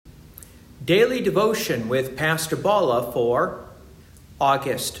Daily Devotion with Pastor Balla for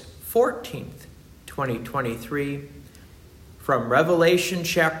August 14th, 2023, from Revelation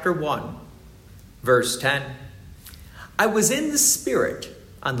chapter 1, verse 10. I was in the Spirit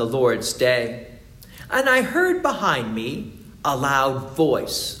on the Lord's day, and I heard behind me a loud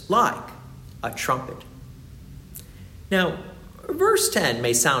voice like a trumpet. Now, verse 10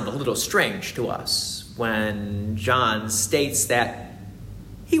 may sound a little strange to us when John states that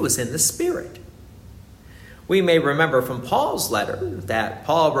he was in the Spirit. We may remember from Paul's letter that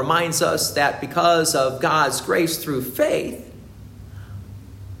Paul reminds us that because of God's grace through faith,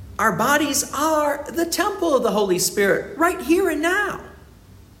 our bodies are the temple of the Holy Spirit right here and now.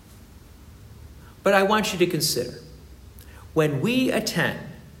 But I want you to consider, when we attend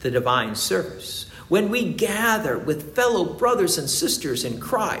the divine service, when we gather with fellow brothers and sisters in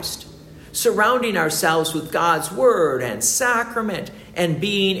Christ, surrounding ourselves with God's word and sacrament and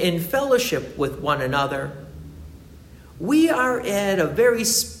being in fellowship with one another, we are at a very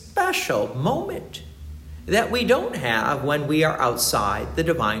special moment that we don't have when we are outside the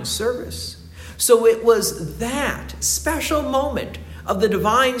divine service. So it was that special moment of the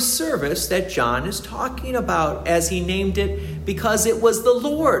divine service that John is talking about as he named it, because it was the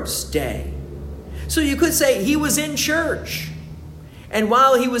Lord's day. So you could say he was in church. And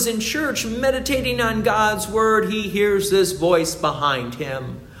while he was in church meditating on God's word, he hears this voice behind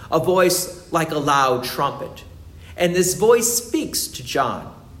him, a voice like a loud trumpet. And this voice speaks to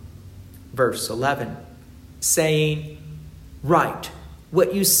John, verse 11, saying, "Write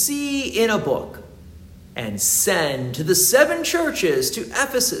what you see in a book and send to the 7 churches, to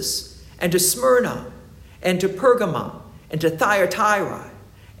Ephesus and to Smyrna and to Pergamum and to Thyatira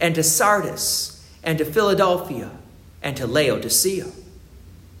and to Sardis and to Philadelphia and to Laodicea."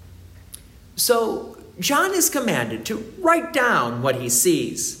 So John is commanded to write down what he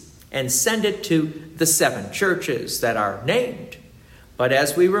sees and send it to the 7 churches that are named. But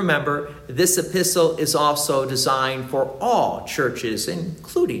as we remember, this epistle is also designed for all churches,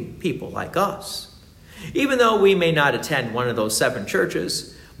 including people like us. Even though we may not attend one of those 7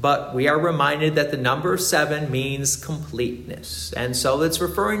 churches, but we are reminded that the number 7 means completeness. And so it's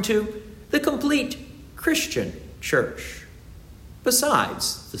referring to the complete Christian church,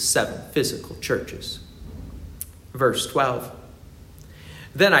 besides the 7 physical churches. Verse 12.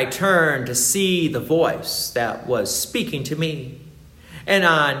 Then I turned to see the voice that was speaking to me. And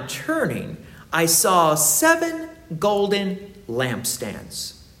on turning, I saw 7 golden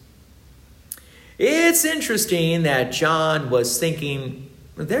lampstands. It's interesting that John was thinking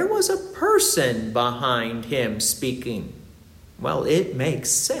there was a person behind him speaking. Well, it makes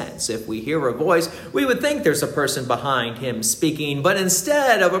sense. If we hear a voice, we would think there's a person behind him speaking. But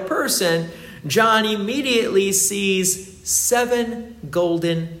instead of a person, John immediately sees 7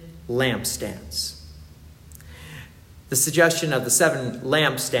 golden lampstands. The suggestion of the 7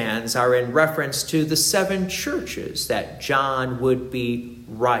 lampstands are in reference to the 7 churches that John would be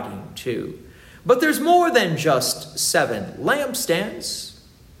writing to. But there's more than just 7 lampstands.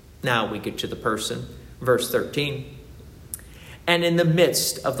 Now we get to the person, verse 13. And in the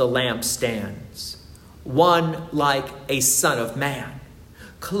midst of the lampstands, one like a son of man,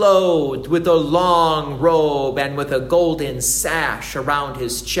 clothed with a long robe and with a golden sash around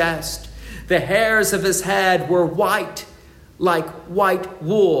his chest. The hairs of his head were white, like white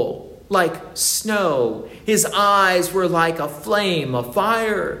wool, like snow. His eyes were like a flame of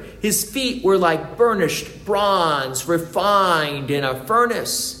fire. His feet were like burnished bronze refined in a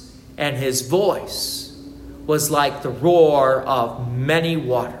furnace. And his voice was like the roar of many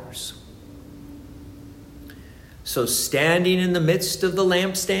waters. So standing in the midst of the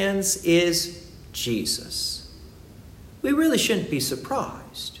lampstands is Jesus. We really shouldn't be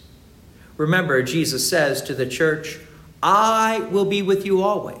surprised. Remember, Jesus says to the church, "I will be with you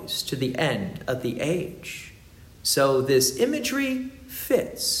always to the end of the age." So this imagery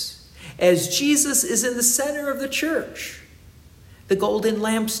fits, as Jesus is in the center of the church, the golden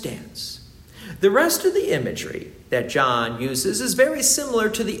lampstands. The rest of the imagery that John uses is very similar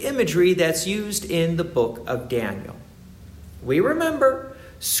to the imagery that's used in the book of Daniel. We remember,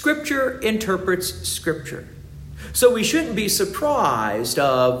 Scripture interprets Scripture. So we shouldn't be surprised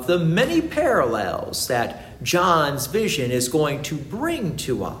of the many parallels that John's vision is going to bring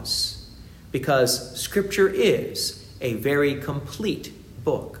to us, because Scripture is a very complete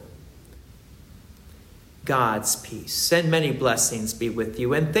book. God's peace and many blessings be with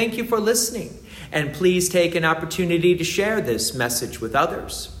you, and thank you for listening. And please take an opportunity to share this message with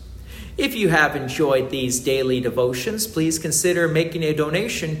others. If you have enjoyed these daily devotions, please consider making a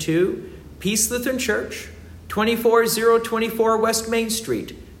donation to Peace Lutheran Church, 24024 West Main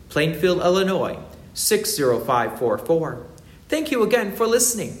Street, Plainfield, Illinois, 60544. Thank you again for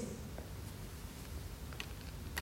listening.